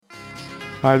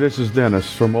Hi, this is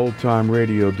Dennis from Old Time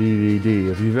Radio DVD.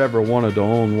 If you've ever wanted to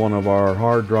own one of our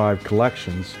hard drive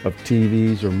collections of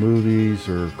TVs or movies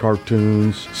or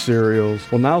cartoons, serials,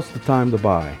 well, now's the time to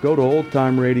buy. Go to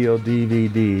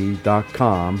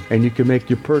oldtimeradiodvd.com and you can make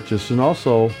your purchase. And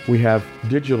also, we have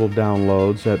digital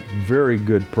downloads at very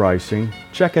good pricing.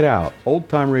 Check it out,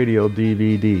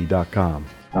 oldtimeradiodvd.com.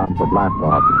 Time for blast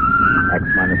off. X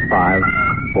minus 5,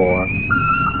 4,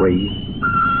 3,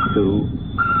 2,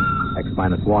 X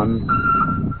minus 1,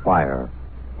 fire.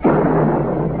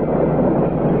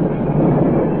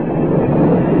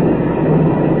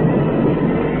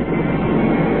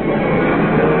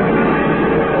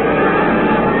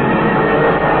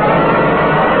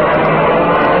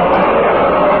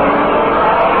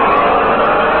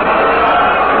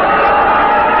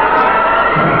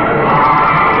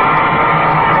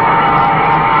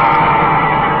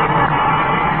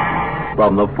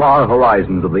 From the far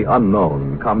horizons of the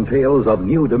unknown come tales of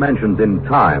new dimensions in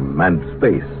time and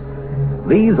space.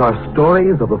 These are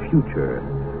stories of the future,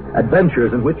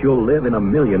 adventures in which you'll live in a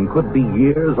million, could be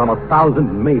years, on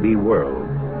 1,000 maybe worlds.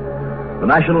 The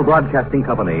National Broadcasting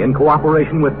Company, in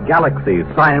cooperation with Galaxy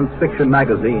Science Fiction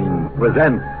Magazine,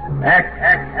 presents X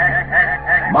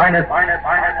minus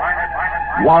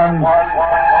 1.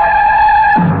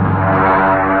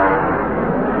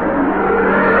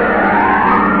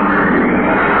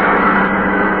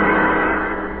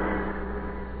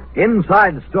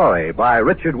 Inside Story by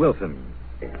Richard Wilson.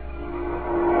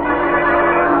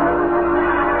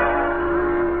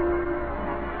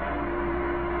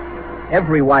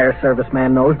 Every wire service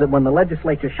man knows that when the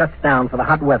legislature shuts down for the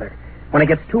hot weather, when it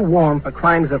gets too warm for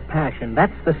crimes of passion,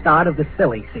 that's the start of the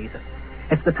silly season.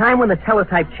 It's the time when the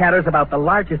teletype chatters about the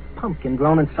largest pumpkin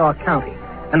grown in Sauk County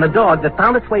and the dog that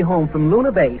found its way home from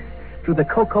Luna Base through the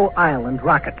Cocoa Island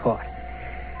rocket port.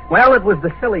 Well, it was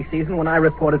the silly season when I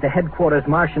reported to headquarters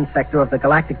Martian sector of the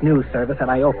Galactic News Service at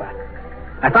IOPA.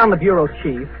 I found the bureau's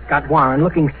chief, Scott Warren,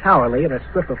 looking sourly at a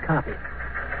strip of copy.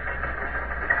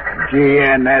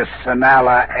 GNS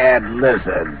Sonala add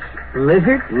lizards.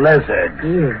 Lizard? Lizards.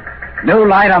 Yeah. New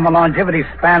light on the longevity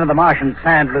span of the Martian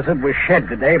sand lizard was shed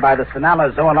today by the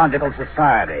Sonala Zoological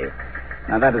Society.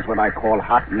 Now, that is what I call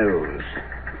hot news.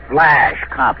 Flash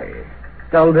copy.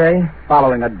 Dull day?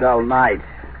 Following a dull night.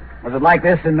 Was it like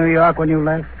this in New York when you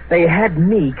left? They had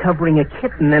me covering a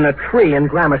kitten in a tree in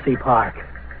Gramercy Park.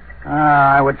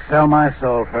 I would sell my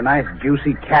soul for a nice,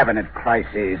 juicy cabinet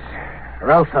crisis. Or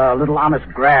else a little honest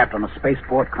graft on a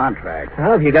spaceport contract.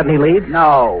 Well, have you got any leads?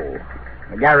 No.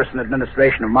 The Garrison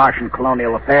Administration of Martian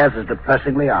Colonial Affairs is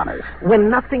depressingly honest.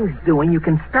 When nothing's doing, you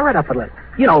can stir it up a little.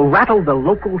 You know, rattle the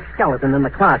local skeleton in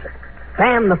the closet.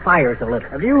 Fan the fires a little.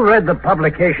 Have you read the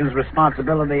Publications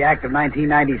Responsibility Act of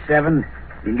 1997?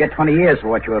 You can get 20 years for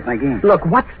what you were thinking. Look,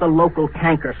 what's the local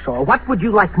canker sore? What would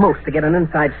you like most to get an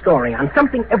inside story on?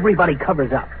 Something everybody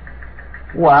covers up.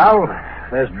 Well,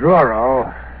 there's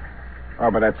Druro. Oh,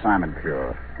 but that's Simon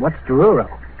Pure. What's Druro?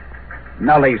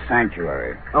 Nully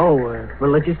Sanctuary. Oh,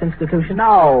 religious institution?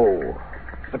 No.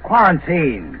 It's a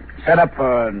quarantine set up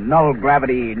for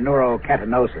null-gravity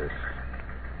neurocatinosis.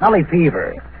 Nully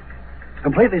fever. It's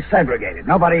completely segregated.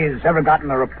 Nobody's ever gotten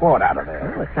a report out of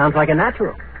there. Well, it sounds like a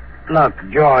natural. Look,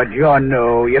 George, you're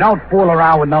new. You don't fool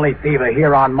around with Nully fever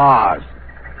here on Mars.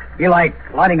 Be like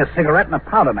lighting a cigarette in a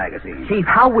powder magazine. Chief,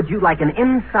 how would you like an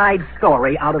inside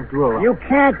story out of Druro? You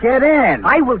can't get in.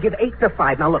 I will give 8 to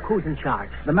 5. Now, look, who's in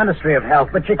charge? The Ministry of Health,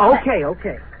 but you can't...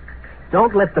 Okay.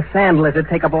 Don't let the sand lizard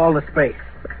take up all the space.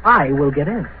 I will get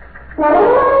in.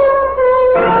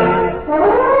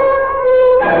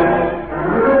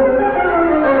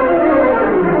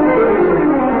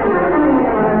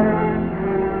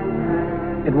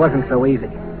 It wasn't so easy.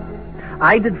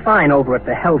 I did fine over at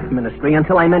the Health Ministry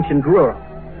until I mentioned Druro.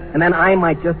 And then I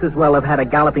might just as well have had a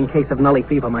galloping case of Nully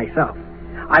fever myself.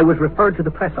 I was referred to the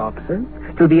press officer,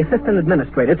 to the assistant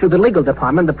administrator, to the legal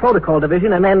department, the protocol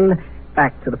division, and then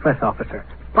back to the press officer.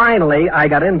 Finally, I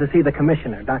got in to see the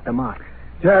commissioner, Dr. Marks.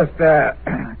 Just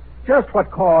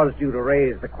what caused you to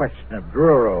raise the question of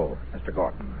Druro, Mr.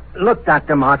 Gordon? Look,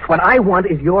 Dr. Marks, what I want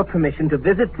is your permission to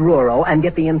visit Druro and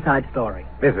get the inside story.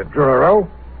 Visit Druro?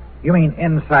 You mean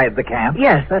inside the camp?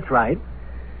 Yes, that's right.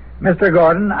 Mr.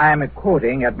 Gordon, I am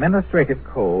quoting Administrative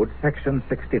Code, Section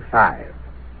 65.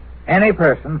 Any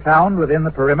person found within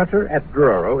the perimeter at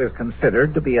Druro is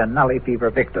considered to be a Nully fever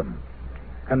victim.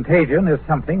 Contagion is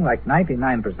something like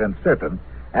 99% certain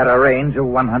at a range of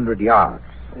 100 yards.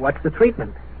 What's the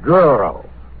treatment? Druro.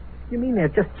 You mean they're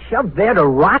just shoved there to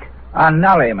rot? A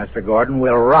Nully, Mr. Gordon,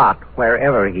 will rot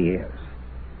wherever he is.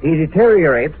 He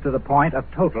deteriorates to the point of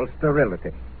total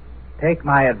sterility. Take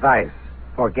my advice.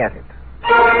 Forget it.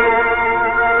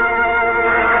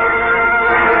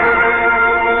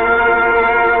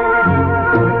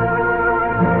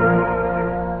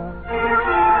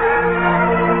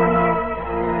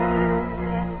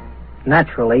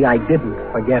 Naturally, I didn't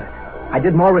forget it. I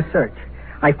did more research.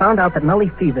 I found out that Nully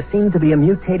fever seemed to be a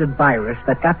mutated virus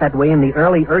that got that way in the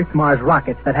early Earth-Mars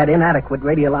rockets that had inadequate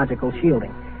radiological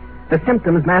shielding. The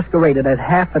symptoms masqueraded as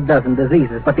half a dozen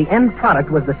diseases, but the end product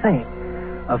was the same.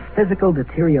 A physical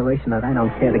deterioration that I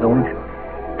don't care to go into.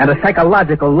 And a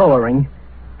psychological lowering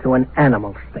to an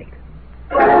animal state.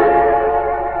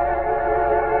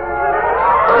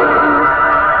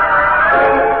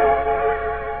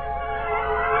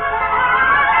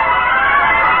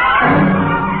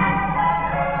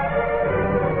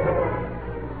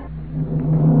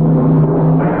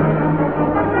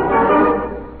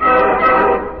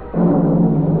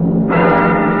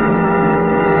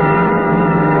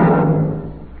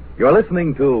 You're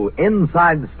listening to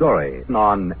Inside Story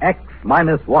on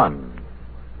X-1.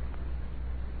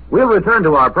 We'll return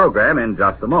to our program in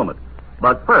just a moment.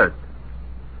 But first,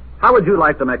 how would you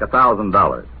like to make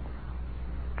 $1,000?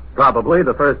 Probably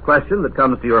the first question that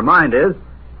comes to your mind is,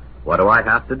 what do I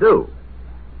have to do?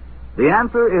 The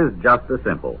answer is just as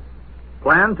simple.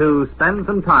 Plan to spend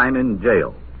some time in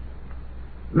jail.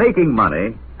 Making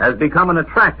money has become an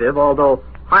attractive, although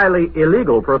highly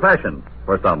illegal profession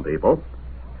for some people.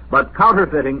 But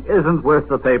counterfeiting isn't worth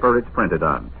the paper it's printed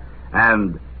on.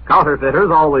 And counterfeiters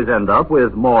always end up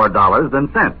with more dollars than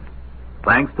cents,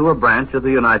 thanks to a branch of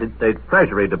the United States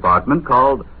Treasury Department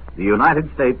called the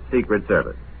United States Secret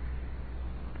Service.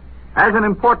 As an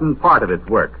important part of its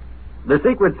work, the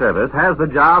Secret Service has the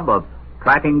job of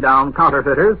tracking down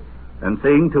counterfeiters and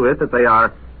seeing to it that they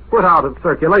are put out of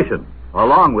circulation,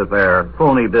 along with their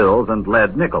phony bills and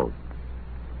lead nickels.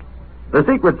 The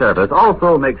Secret Service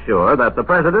also makes sure that the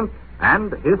President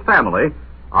and his family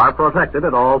are protected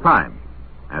at all times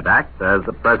and acts as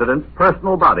the President's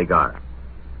personal bodyguard.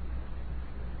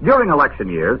 During election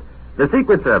years, the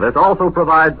Secret Service also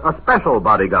provides a special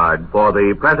bodyguard for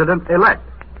the President-elect.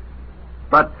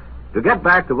 But to get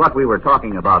back to what we were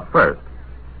talking about first,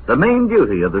 the main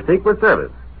duty of the Secret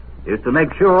Service is to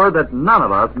make sure that none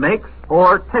of us makes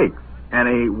or takes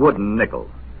any wooden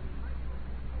nickels.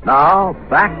 Now,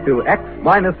 back to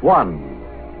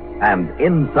X-1 and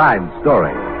Inside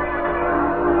Story.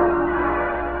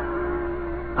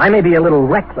 I may be a little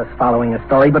reckless following a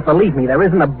story, but believe me, there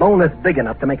isn't a bonus big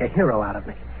enough to make a hero out of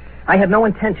me. I had no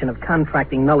intention of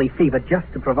contracting Nully fever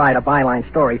just to provide a byline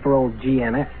story for old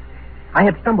GNS. I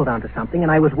had stumbled onto something,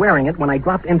 and I was wearing it when I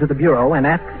dropped into the bureau and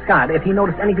asked Scott if he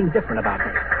noticed anything different about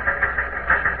me.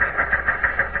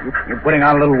 You're putting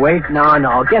on a little weight?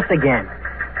 No, guess again.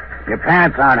 Your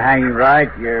pants aren't hanging right.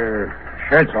 Your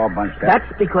shirt's all bunched up.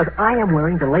 That's because I am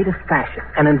wearing the latest fashion,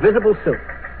 an invisible suit.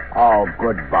 Oh,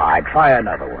 goodbye. Try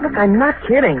another one. Look, I'm not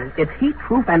kidding. It's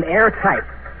heat-proof and airtight.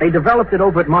 They developed it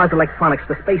over at Mars Electronics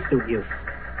for spacesuit use.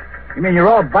 You mean you're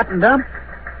all buttoned up?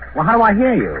 Well, how do I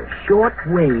hear you? Short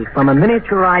wave from a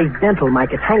miniaturized dental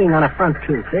mic. It's hanging on a front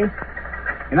tooth, see?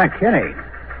 You're not kidding.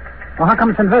 Well, how come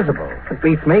it's invisible? It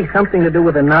beats me. Something to do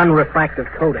with a non-refractive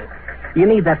coating. You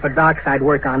need that for dark side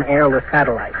work on airless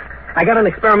satellites. I got an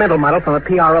experimental model from a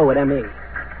PRO at ME.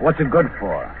 What's it good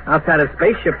for? Outside of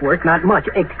spaceship work, not much,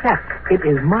 except it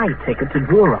is my ticket to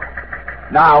Druro.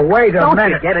 Now, wait a Don't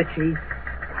minute. forget it, Chief.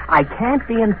 I can't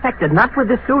be infected, not with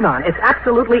this suit on. It's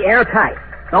absolutely airtight.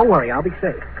 Don't worry, I'll be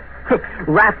safe.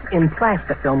 Wrapped in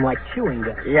plastifilm like chewing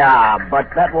gum. Yeah, but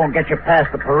that won't get you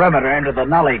past the perimeter into the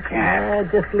Nully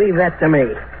camp. Just leave that to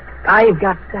me. I've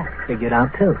got that figured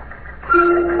out, too.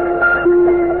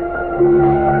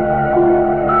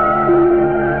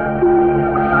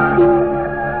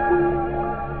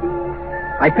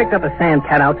 I picked up a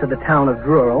Sandcat out to the town of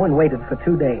Druro and waited for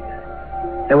 2 days.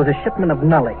 There was a shipment of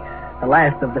Nullies, the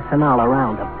last of the Sonala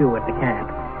roundup, due at the camp.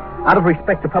 Out of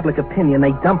respect to public opinion,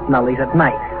 they dumped Nullies at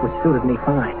night, which suited me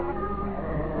fine.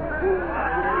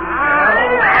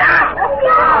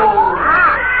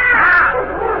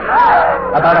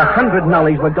 About 100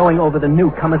 Nullies were going over the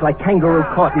newcomers like kangaroo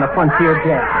caught in a frontier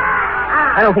jail.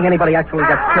 I don't think anybody actually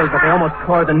got killed, but they almost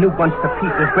tore the new bunch to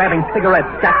pieces, grabbing cigarettes,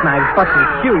 jackknives, buttons,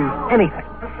 shoes, anything.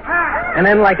 And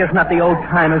then, like as not, the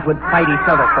old-timers would fight each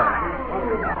other for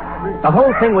it. The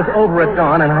whole thing was over at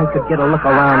dawn, and I could get a look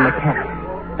around the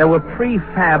camp. There were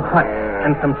prefab huts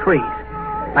and some trees.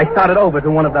 I started over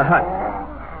to one of the huts.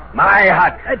 My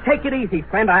hut. Take it easy,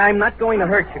 friend. I'm not going to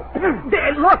hurt you.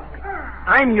 Look,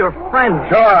 I'm your friend.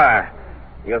 Sure.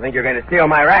 You think you're going to steal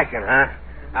my ration, huh?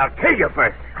 I'll kill you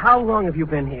first. How long have you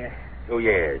been here? 2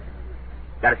 years.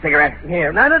 Got a cigarette?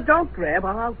 Here. No, don't grab.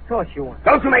 I'll toss you one.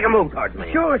 Don't you make a move towards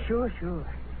me. Sure.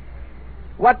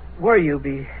 What were you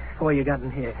before you got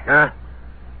in here? Huh?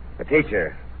 A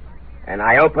teacher. An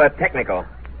IOPA technical.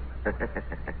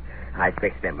 I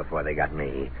fixed them before they got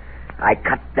me. I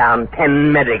cut down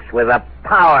 10 medics with a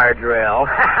power drill.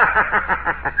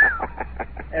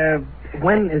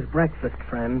 When is breakfast,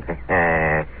 friend?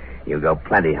 You go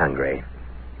plenty hungry.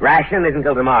 Ration isn't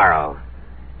till tomorrow.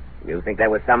 You think there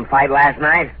was some fight last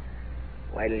night?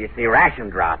 Wait till you see ration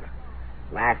drop.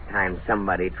 Last time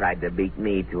somebody tried to beat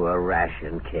me to a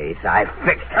ration case, I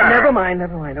fixed her. Never mind.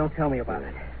 Don't tell me about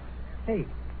it. Hey,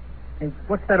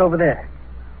 what's that over there?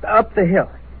 Up the hill.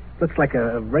 Looks like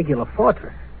a regular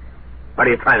fortress. What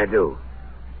are you trying to do?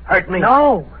 Hurt me?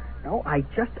 No, I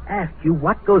just asked you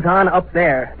what goes on up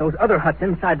there. Those other huts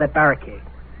inside that barricade.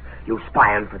 You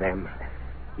spying for them?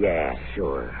 Yeah,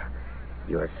 sure.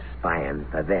 You're spying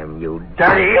for them, you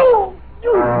dirty...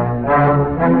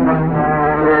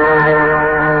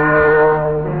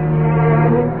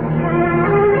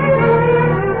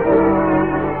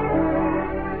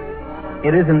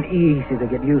 It isn't easy to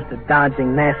get used to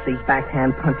dodging nasty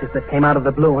backhand punches that came out of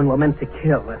the blue and were meant to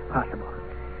kill, if possible.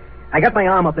 I got my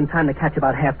arm up in time to catch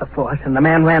about half the force, and the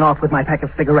man ran off with my pack of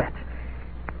cigarettes.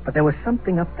 But there was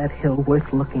something up that hill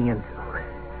worth looking into.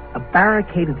 A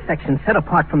barricaded section set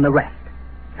apart from the rest.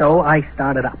 So I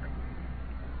started up.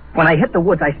 When I hit the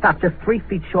woods, I stopped just 3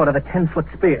 feet short of a 10-foot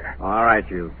spear. All right,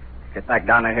 you. Get back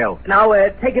down the hill. Now,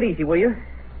 take it easy, will you?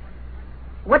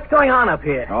 What's going on up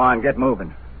here? Go on, get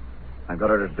moving. I've got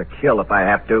orders to kill if I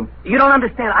have to. You don't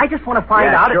understand. I just want to find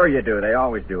out... Sure you do. They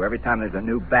always do. Every time there's a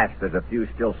new batch, there's a few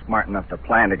still smart enough to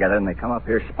plan together, and they come up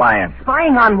here spying.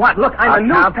 Spying on what? Look, I'm a I'll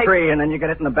count newspaper... 3, and then you get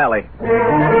it in the belly.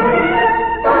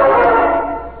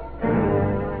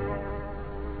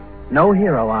 No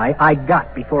hero I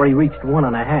got before he reached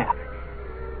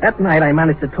 1.5. That night, I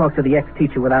managed to talk to the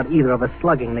ex-teacher without either of us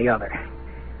slugging the other.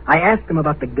 I asked him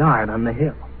about the guard on the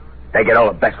hill. They get all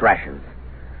the best rations.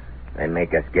 They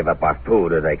make us give up our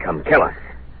food or they come kill us.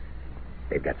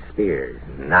 They've got spears,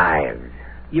 knives.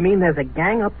 You mean there's a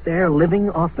gang up there living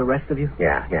off the rest of you?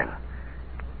 Yeah.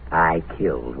 I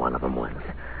killed one of them once.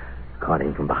 Caught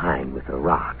him from behind with a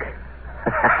rock.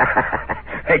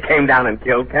 They came down and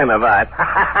killed 10 of us.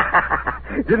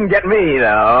 Didn't get me,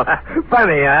 though.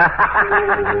 Funny, huh?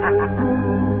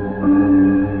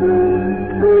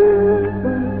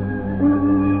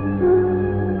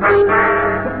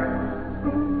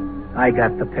 I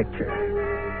got the picture.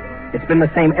 It's been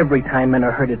the same every time men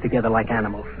are herded together like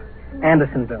animals.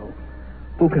 Andersonville,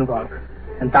 Buchenwald,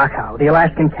 and Dachau, the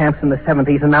Alaskan camps in the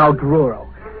 70s, and now Druro.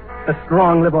 The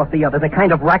strong live off the others, a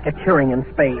kind of racketeering in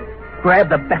spades. Grab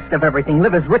the best of everything,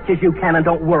 live as rich as you can, and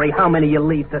don't worry how many you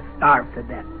leave to starve to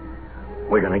death.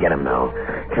 We're gonna get him, though.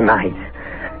 Tonight.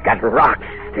 Got rocks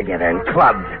together and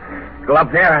clubs. Go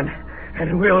up there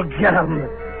and we'll get him.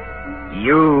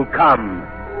 You come.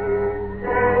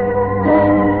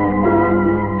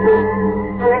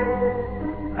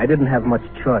 I didn't have much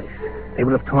choice. They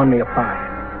would have torn me apart.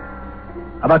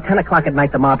 About 10 o'clock at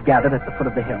night, the mob gathered at the foot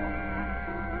of the hill.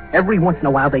 Every once in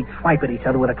a while, they'd swipe at each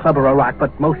other with a club or a rock,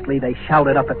 but mostly they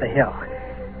shouted up at the hill.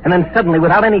 And then suddenly,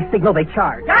 without any signal, they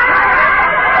charged. It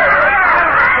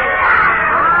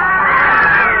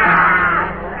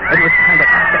was kind of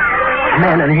sick.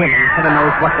 Men and women, heaven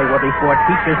knows what they were before,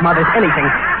 teachers, mothers, anything,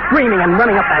 screaming and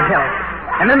running up that hill.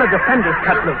 And then the defenders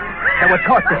cut loose. There were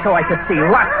torches so I could see,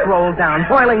 rocks rolled down,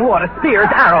 boiling water,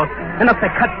 spears, arrows, enough to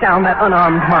cut down that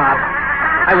unarmed mob.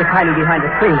 I was hiding behind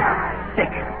a tree, sick,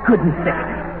 good and sick.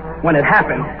 When it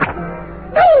happened...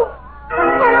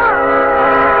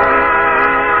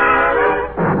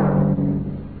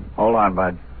 Hold on,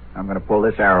 Bud. I'm going to pull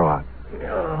this arrow out.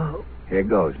 Here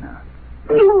goes now.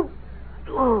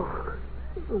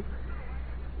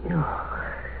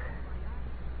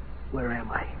 Where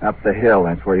am I? Up the hill.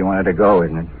 That's where you wanted to go,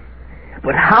 isn't it?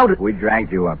 But how did... We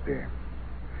dragged you up here.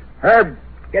 Herb,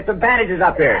 get some bandages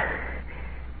up here.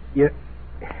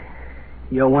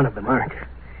 You're one of them, aren't you?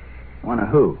 One of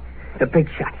who? The big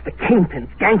shots, the kingpins,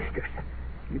 gangsters.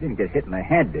 You didn't get hit in the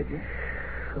head, did you?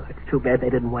 Oh, it's too bad they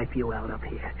didn't wipe you out up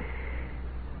here.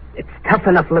 It's tough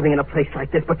enough living in a place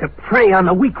like this, but to prey on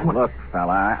the weak one... Look,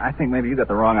 fella, I think maybe you got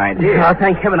the wrong idea. Oh,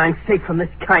 thank heaven I'm safe from this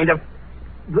kind of...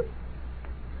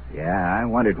 Yeah, I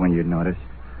wondered when you'd notice.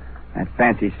 That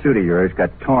fancy suit of yours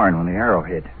got torn when the arrow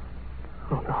hit.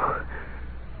 Oh,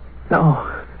 no.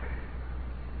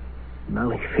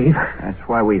 Nully fever. That's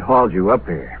why we hauled you up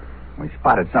here. We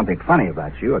spotted something funny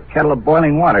about you. A kettle of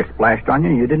boiling water splashed on you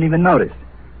and you didn't even notice.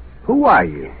 Who are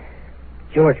you?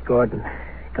 George Gordon,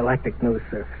 Galactic News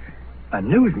Service. A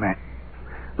newsman?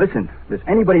 Listen, does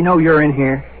anybody know you're in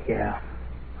here? Yeah.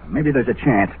 Maybe there's a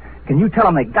chance. Can you tell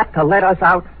them they got to let us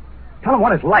out? Tell them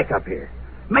what it's like up here.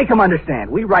 Make them understand.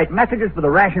 We write messages for the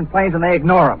ration planes and they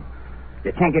ignore them.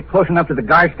 You can't get close enough to the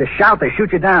guards to shout, they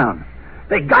shoot you down.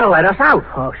 They gotta let us out.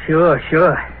 Oh, sure.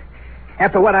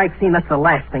 After what I've seen, that's the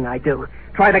last thing I do.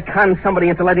 Try to con somebody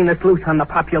into letting this loose on the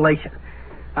population.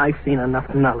 I've seen enough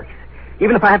nullies.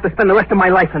 Even if I have to spend the rest of my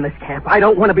life in this camp, I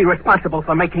don't want to be responsible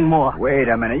for making more. Wait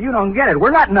a minute. You don't get it.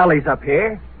 We're not nullies up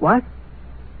here. What?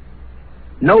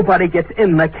 Nobody gets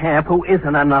in the camp who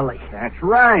isn't a nully. That's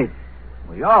right.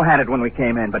 We all had it when we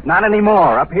came in, but not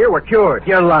anymore. Up here, we're cured.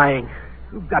 You're lying.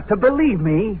 You've got to believe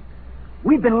me.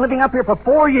 We've been living up here for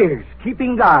 4 years,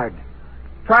 keeping guard,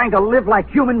 trying to live like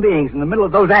human beings in the middle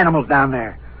of those animals down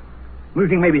there.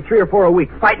 Losing maybe 3 or 4 a week,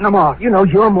 fighting them off. You know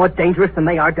you're more dangerous than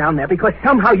they are down there because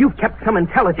somehow you've kept some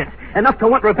intelligence, enough to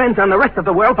want revenge on the rest of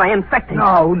the world by infecting.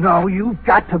 No, you've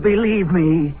got to believe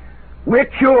me. We're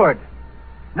cured.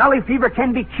 Nully fever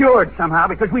can be cured somehow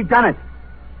because we've done it.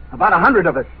 About 100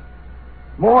 of us.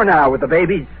 More now with the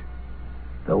babies.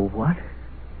 The what?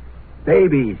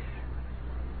 Babies.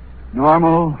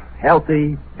 Normal,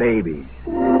 healthy babies.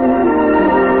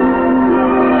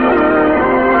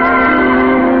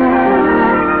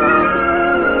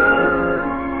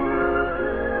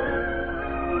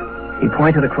 He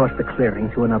pointed across the clearing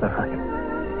to another hut,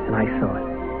 and I saw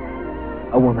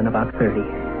it. A woman about 30,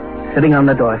 sitting on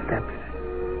the doorsteps,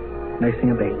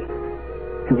 nursing a baby,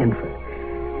 an infant.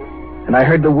 And I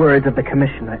heard the words of the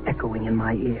commissioner echoing in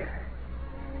my ear.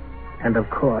 And of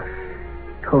course,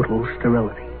 total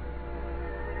sterility.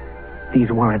 These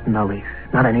weren't nullies,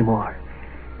 not anymore.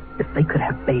 If they could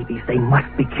have babies, they must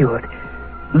be cured,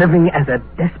 living as a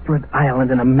desperate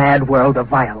island in a mad world of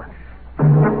violence.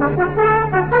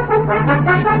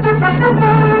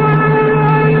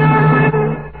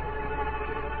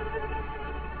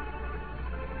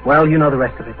 Well, you know the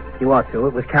rest of it. You ought to.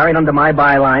 It was carried under my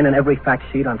byline in every fact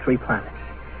sheet on 3 planets.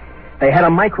 They had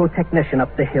a micro-technician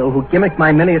up the hill who gimmicked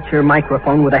my miniature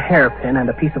microphone with a hairpin and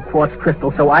a piece of quartz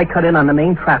crystal, so I cut in on the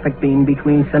main traffic beam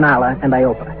between Sinala and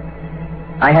Iopa.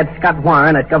 I had Scott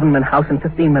Warren at Government House in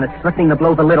 15 minutes, threatening to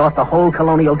blow the lid off the whole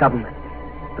colonial government.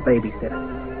 The babies did it.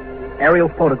 Aerial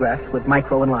photographs with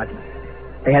micro-enlargements.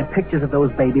 They had pictures of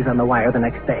those babies on the wire the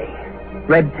next day.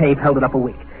 Red tape held it up a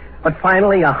week. But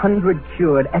finally, 100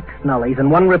 cured ex-nullies and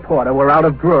 1 reporter were out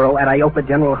of Druro at Iopa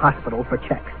General Hospital for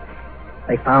checks.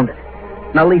 They found it.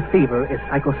 Nully fever is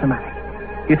psychosomatic.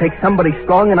 You take somebody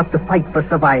strong enough to fight for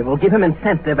survival, give him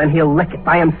incentive, and he'll lick it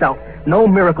by himself. No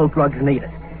miracle drugs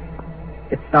needed.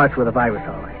 It starts with a virus,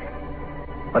 all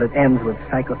right. But it ends with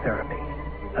psychotherapy.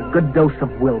 A good dose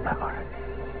of willpower.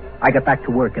 I got back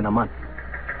to work in a month.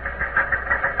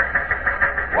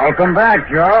 Welcome back,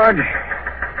 George.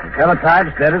 The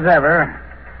teletype's dead as ever.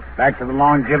 Back to the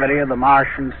longevity of the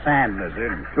Martian sand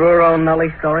lizard. Druro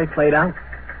Nully story played out?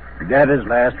 Dead as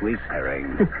last week's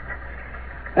herring.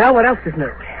 Well, what else is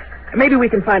new? Maybe we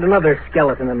can find another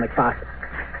skeleton in the closet.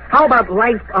 How about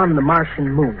life on the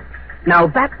Martian moon? Now,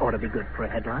 that ought to be good for a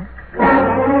headline.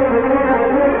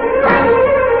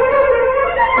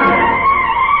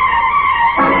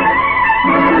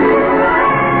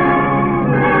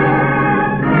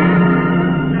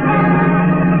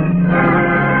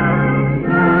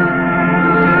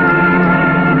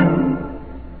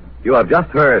 You have just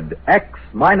heard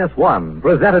X-1,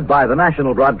 presented by the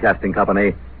National Broadcasting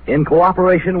Company in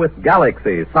cooperation with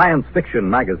Galaxy Science Fiction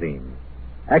Magazine.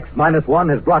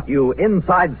 X-1 has brought you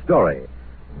Inside Story,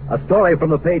 a story from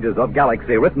the pages of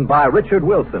Galaxy written by Richard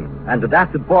Wilson and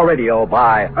adapted for radio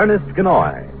by Ernest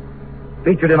Kenoy.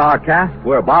 Featured in our cast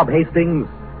were Bob Hastings,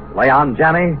 Leon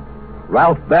Janney,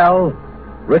 Ralph Bell,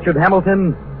 Richard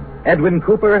Hamilton, Edwin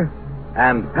Cooper,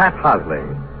 and Pat Hosley.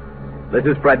 This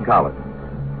is Fred Collins.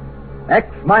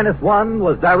 X-1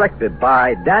 was directed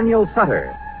by Daniel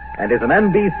Sutter and is an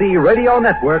NBC Radio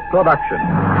Network production.